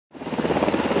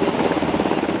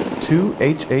Two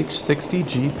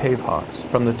HH-60G Pavehawks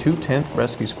from the 210th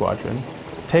Rescue Squadron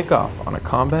take off on a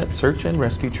combat search and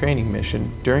rescue training mission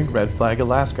during Red Flag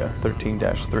Alaska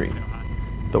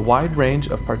 13-3. The wide range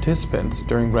of participants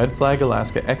during Red Flag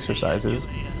Alaska exercises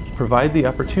provide the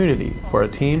opportunity for a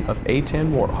team of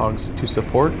A-10 Warthogs to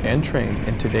support and train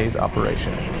in today's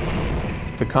operation.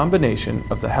 The combination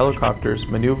of the helicopter's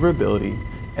maneuverability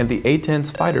and the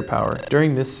A-10's fighter power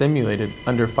during this simulated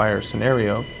under-fire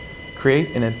scenario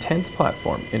create an intense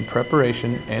platform in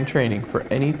preparation and training for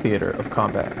any theater of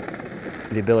combat.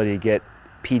 The ability to get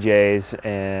PJs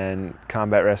and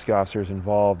combat rescue officers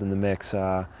involved in the mix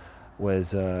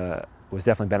was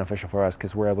definitely beneficial for us,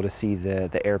 because we're able to see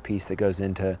the air piece that goes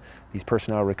into these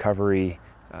personnel recovery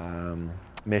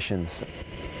missions.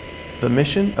 The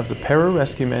mission of the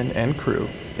pararescue men and crew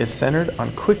is centered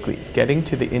on quickly getting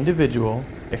to the individual,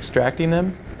 extracting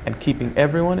them, and keeping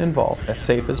everyone involved as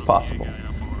safe as possible.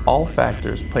 All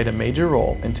factors played a major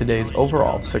role in today's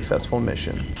overall successful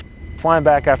mission. Flying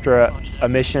back after a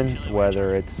mission,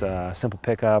 whether it's a simple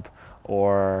pickup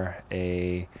or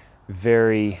a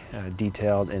very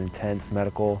detailed and intense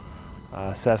medical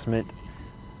assessment,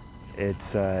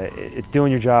 it's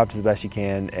doing your job to the best you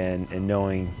can and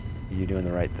knowing you're doing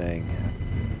the right thing.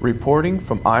 Reporting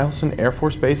from Eielson Air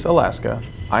Force Base, Alaska,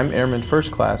 I'm Airman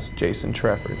First Class Jason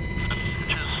Treffry.